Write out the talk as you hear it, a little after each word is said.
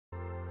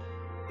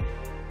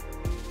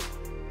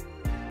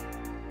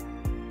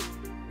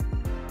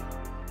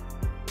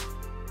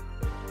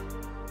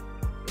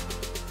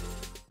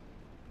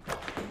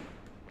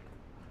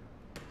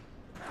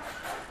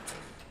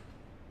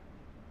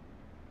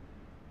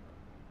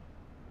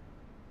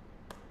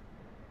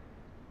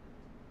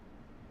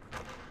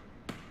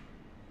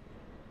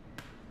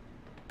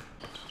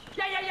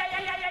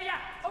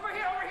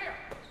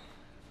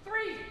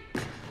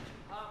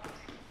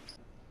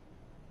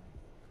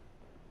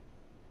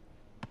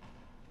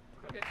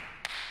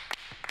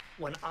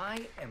When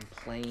I am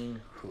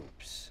playing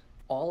hoops,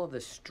 all of the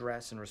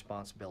stress and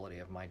responsibility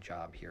of my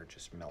job here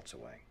just melts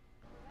away.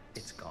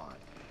 It's gone.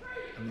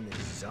 I'm in this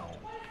zone.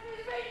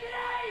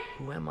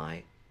 Who am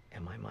I?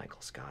 Am I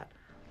Michael Scott?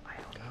 I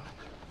don't know.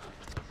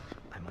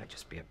 I might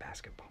just be a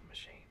basketball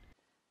machine.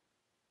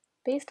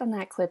 Based on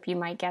that clip, you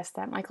might guess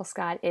that Michael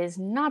Scott is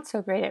not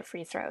so great at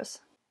free throws.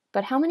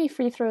 But how many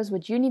free throws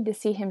would you need to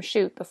see him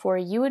shoot before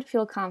you would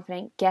feel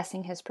confident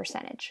guessing his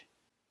percentage?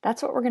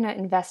 That's what we're going to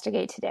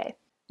investigate today.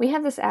 We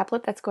have this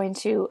applet that's going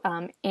to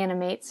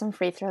animate some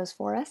free throws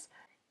for us.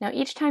 Now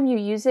each time you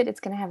use it, it's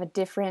going to have a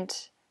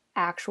different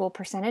actual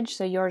percentage,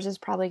 so yours is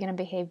probably going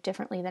to behave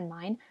differently than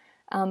mine.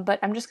 But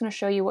I'm just going to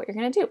show you what you're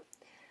going to do.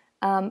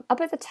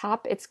 Up at the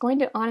top, it's going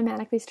to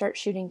automatically start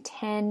shooting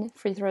 10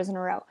 free throws in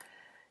a row.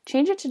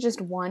 Change it to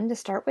just 1 to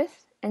start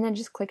with, and then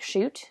just click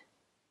shoot,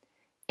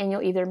 and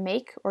you'll either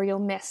make or you'll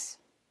miss.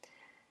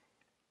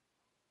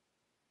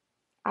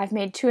 I've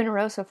made 2 in a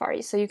row so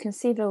far, so you can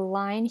see the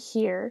line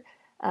here.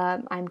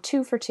 I'm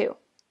 2 for 2.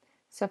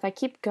 So if I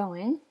keep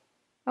going,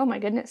 oh my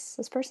goodness,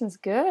 this person's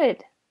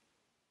good.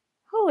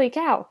 Holy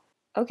cow.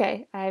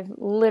 Okay, I've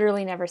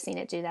literally never seen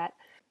it do that.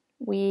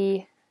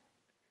 We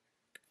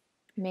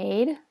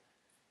made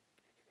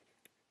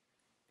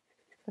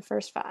the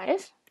first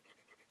 5.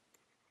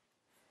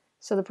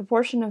 So the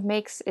proportion of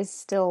makes is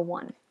still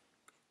 1.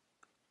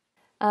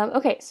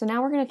 Okay, so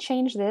now we're going to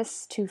change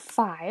this to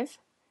 5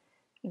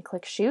 and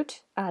click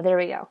shoot. There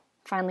we go.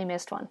 Finally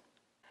missed one.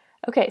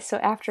 Okay, so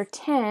after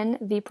 10,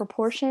 the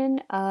proportion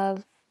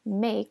of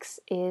makes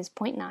is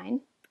 0.9.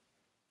 And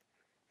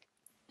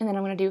then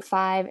I'm going to do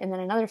 5 and then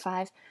another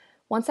 5.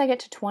 Once I get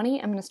to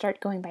 20, I'm going to start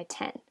going by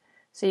 10.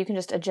 So you can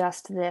just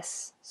adjust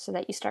this so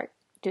that you start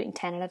doing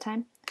 10 at a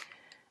time.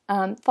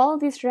 Follow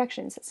these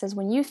directions. It says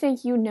when you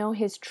think you know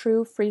his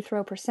true free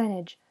throw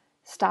percentage,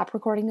 stop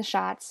recording the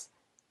shots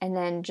and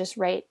then just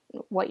write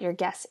what your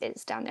guess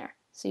is down there.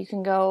 So you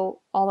can go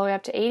all the way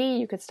up to 80,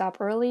 you could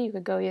stop early, you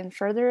could go even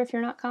further if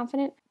you're not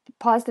confident.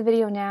 Pause the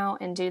video now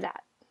and do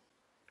that.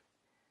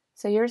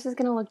 So yours is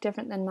going to look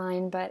different than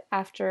mine, but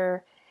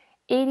after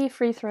 80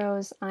 free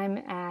throws, I'm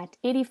at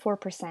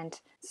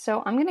 84%.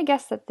 So I'm going to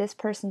guess that this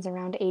person's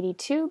around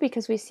 82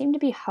 because we seem to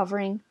be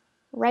hovering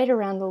right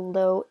around the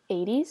low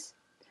 80s.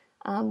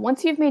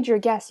 Once you've made your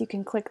guess, you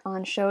can click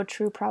on Show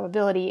True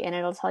Probability and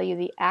it'll tell you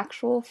the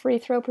actual free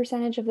throw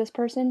percentage of this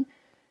person.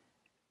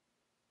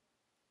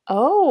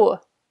 Oh,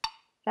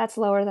 that's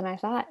lower than I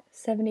thought.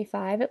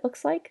 75 it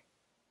looks like.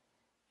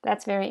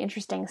 That's very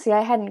interesting. See,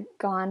 I hadn't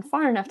gone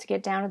far enough to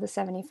get down to the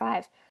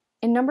 75.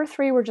 In number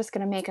 3, we're just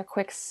going to make a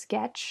quick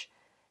sketch,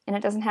 and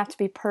it doesn't have to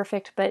be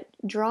perfect, but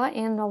draw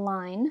in the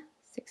line,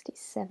 60,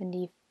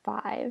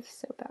 75,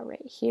 so about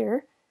right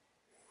here,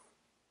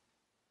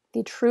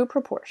 the true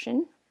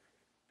proportion.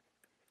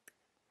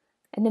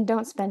 And then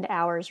don't spend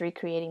hours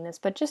recreating this,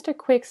 but just a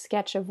quick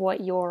sketch of what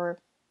your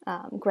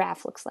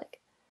graph looks like.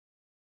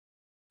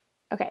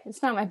 Okay,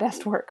 it's not my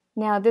best work.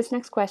 Now this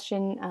next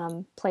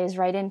question plays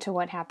right into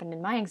what happened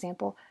in my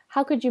example.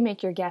 How could you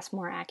make your guess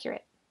more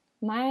accurate?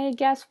 My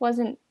guess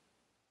wasn't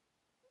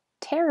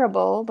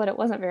terrible, but it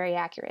wasn't very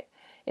accurate.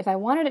 If I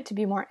wanted it to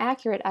be more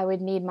accurate, I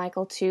would need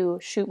Michael to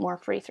shoot more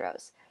free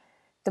throws.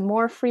 The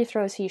more free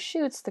throws he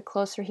shoots, the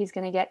closer he's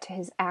going to get to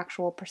his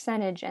actual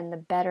percentage, and the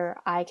better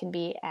I can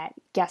be at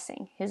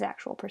guessing his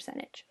actual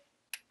percentage.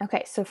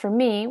 Okay, so for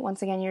me,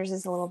 once again, yours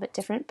is a little bit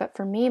different, but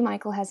for me,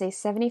 Michael has a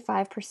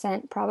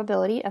 75%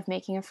 probability of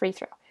making a free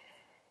throw.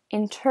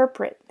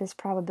 Interpret this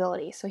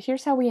probability. So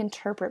here's how we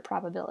interpret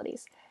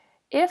probabilities.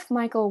 If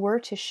Michael were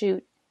to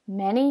shoot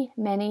many,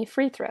 many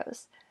free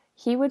throws,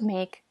 he would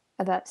make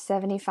about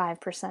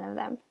 75% of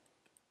them.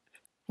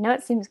 I know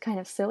it seems kind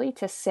of silly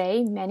to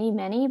say many,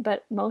 many,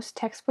 but most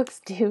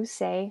textbooks do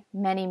say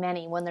many,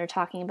 many when they're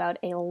talking about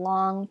a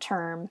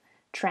long-term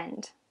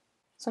trend.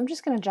 So I'm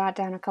just going to jot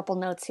down a couple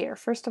notes here.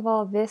 First of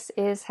all, this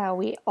is how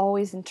we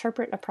always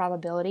interpret a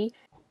probability.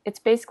 It's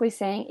basically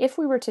saying if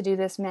we were to do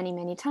this many,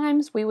 many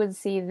times, we would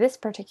see this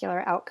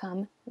particular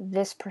outcome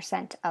this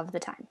 % of the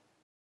time.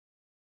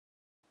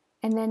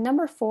 And then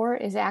number 4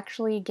 is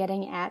actually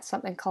getting at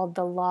something called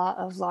the law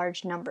of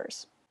large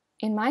numbers.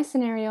 In my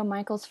scenario,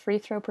 Michael's free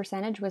throw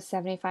percentage was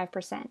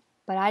 75%,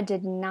 but I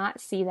did not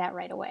see that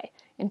right away.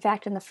 In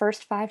fact, in the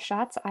first 5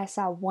 shots, I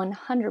saw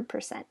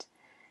 100%.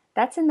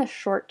 That's in the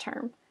short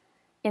term.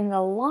 In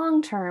the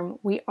long term,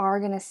 we are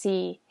going to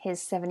see his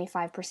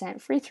 75%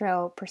 free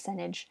throw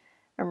percentage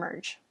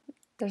emerge.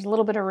 There's a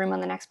little bit of room on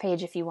the next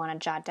page if you want to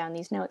jot down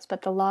these notes,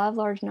 but the law of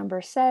large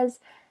numbers says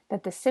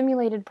that the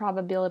simulated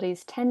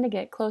probabilities tend to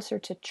get closer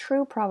to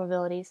true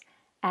probabilities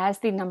as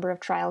the number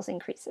of trials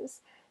increases.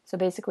 So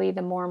basically,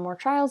 the more and more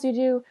trials you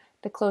do,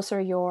 the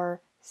closer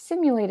your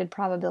simulated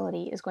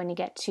probability is going to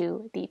get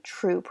to the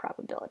true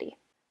probability.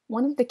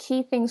 One of the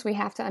key things we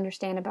have to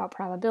understand about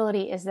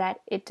probability is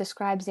that it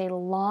describes a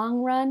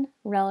long-run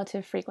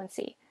relative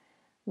frequency.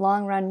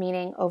 Long run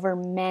meaning over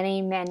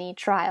many, many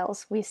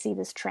trials we see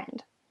this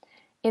trend.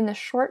 In the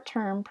short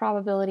term,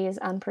 probability is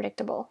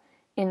unpredictable.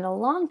 In the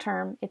long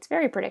term, it's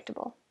very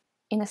predictable.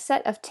 In a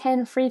set of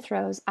 10 free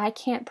throws, I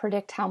can't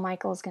predict how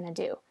Michael's going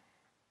to do.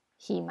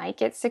 He might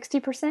get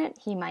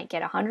 60%, he might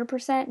get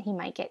 100%, he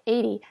might get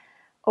 80%.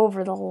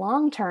 Over the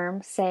long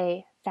term,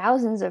 say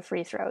thousands of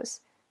free throws,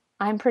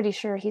 I'm pretty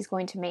sure he's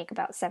going to make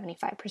about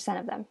 75%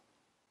 of them.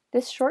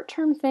 This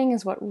short-term thing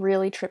is what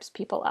really trips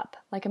people up.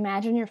 Like,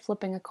 imagine you're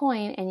flipping a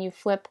coin and you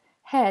flip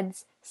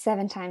heads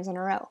 7 times in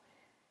a row.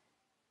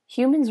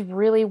 Humans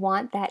really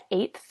want that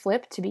 8th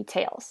flip to be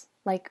tails.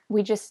 Like,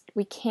 we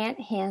can't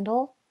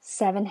handle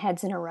 7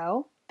 heads in a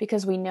row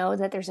because we know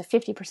that there's a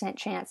 50%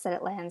 chance that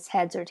it lands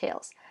heads or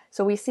tails.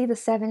 So we see the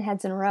 7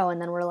 heads in a row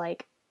and then we're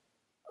like,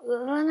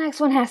 the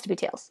next one has to be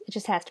tails. It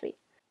just has to be.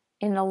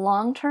 In the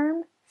long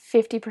term,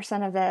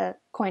 50% of the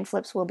coin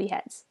flips will be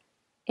heads.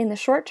 In the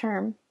short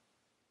term,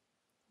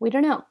 we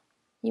don't know.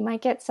 You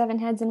might get 7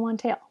 heads and 1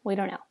 tail. We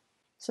don't know.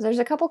 So there's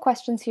a couple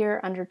questions here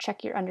under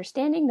Check Your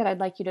Understanding that I'd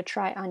like you to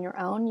try on your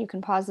own. You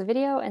can pause the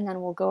video and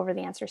then we'll go over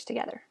the answers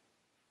together.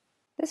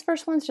 This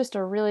first one's just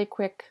a really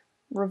quick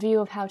review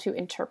of how to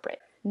interpret.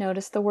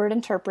 Notice the word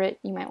interpret.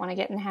 You might want to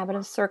get in the habit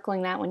of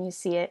circling that when you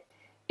see it.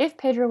 If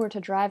Pedro were to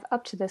drive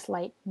up to this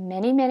light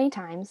many, many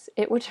times,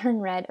 it would turn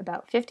red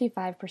about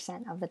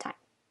 55% of the time.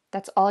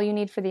 That's all you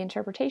need for the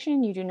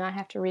interpretation. You do not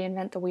have to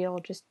reinvent the wheel.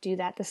 Just do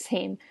that the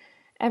same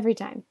every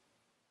time.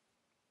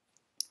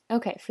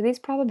 Okay, for these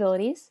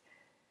probabilities,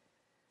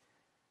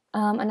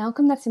 an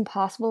outcome that's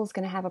impossible is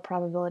going to have a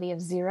probability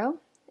of 0,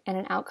 and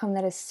an outcome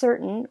that is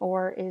certain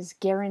or is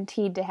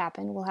guaranteed to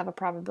happen will have a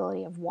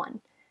probability of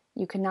 1.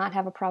 You cannot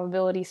have a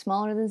probability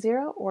smaller than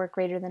 0 or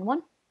greater than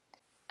 1.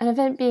 An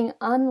event being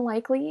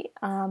unlikely,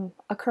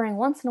 occurring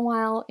once in a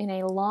while in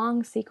a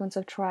long sequence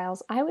of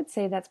trials, I would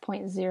say that's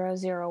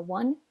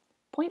 0.001.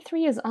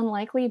 0.3 is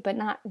unlikely, but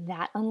not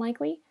that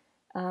unlikely.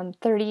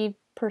 30%,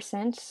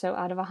 so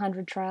out of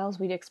 100 trials,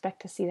 we'd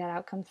expect to see that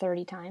outcome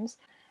 30 times,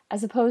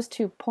 as opposed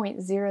to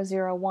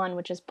 0.001,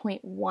 which is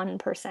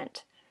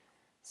 0.1%.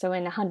 So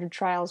in 100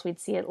 trials, we'd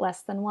see it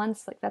less than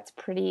once. Like, that's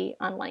pretty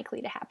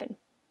unlikely to happen.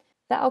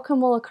 The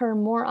outcome will occur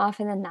more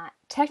often than not.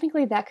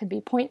 Technically, that could be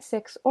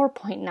 0.6 or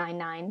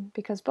 0.99,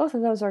 because both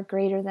of those are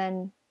greater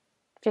than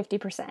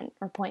 50%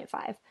 or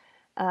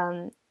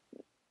 0.5.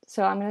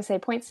 So I'm going to say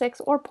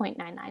 0.6 or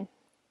 0.99.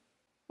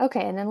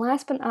 Okay, and then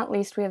last but not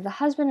least, we have the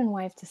husband and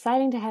wife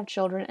deciding to have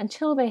children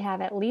until they have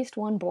at least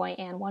 1 boy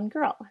and 1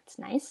 girl. That's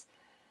nice.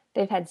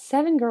 They've had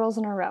 7 girls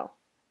in a row.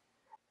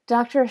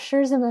 Doctor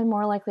assures them they're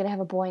more likely to have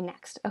a boy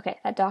next. Okay,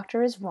 that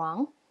doctor is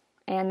wrong.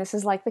 And this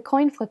is like the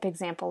coin flip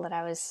example that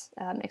I was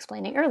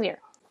explaining earlier.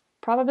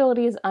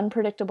 Probability is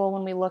unpredictable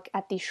when we look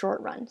at the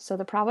short run. So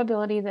the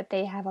probability that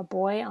they have a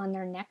boy on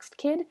their next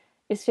kid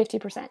is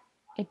 50%.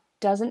 It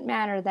doesn't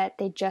matter that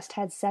they just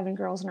had 7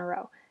 girls in a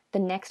row. The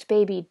next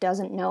baby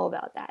doesn't know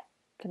about that.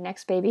 The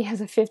next baby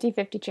has a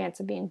 50-50 chance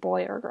of being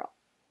boy or girl.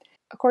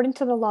 According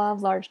to the law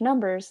of large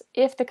numbers,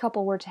 if the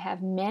couple were to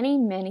have many,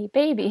 many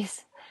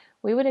babies,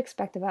 we would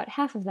expect about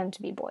half of them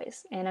to be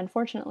boys. And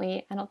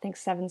unfortunately, I don't think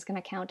 7's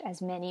going to count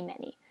as many,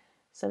 many.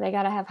 So they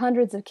got to have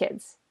hundreds of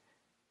kids.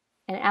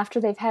 And after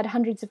they've had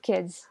hundreds of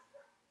kids,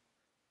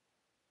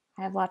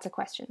 I have lots of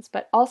questions,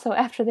 but also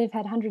after they've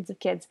had hundreds of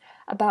kids,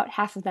 about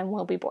half of them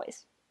will be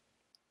boys.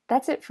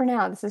 That's it for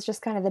now. This is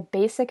just kind of the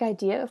basic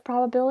idea of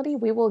probability.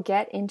 We will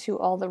get into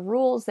all the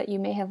rules that you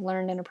may have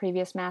learned in a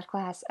previous math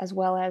class, as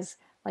well as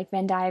like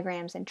Venn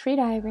diagrams and tree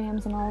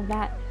diagrams and all of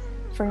that.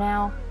 For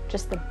now,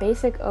 just the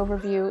basic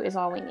overview is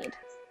all we need.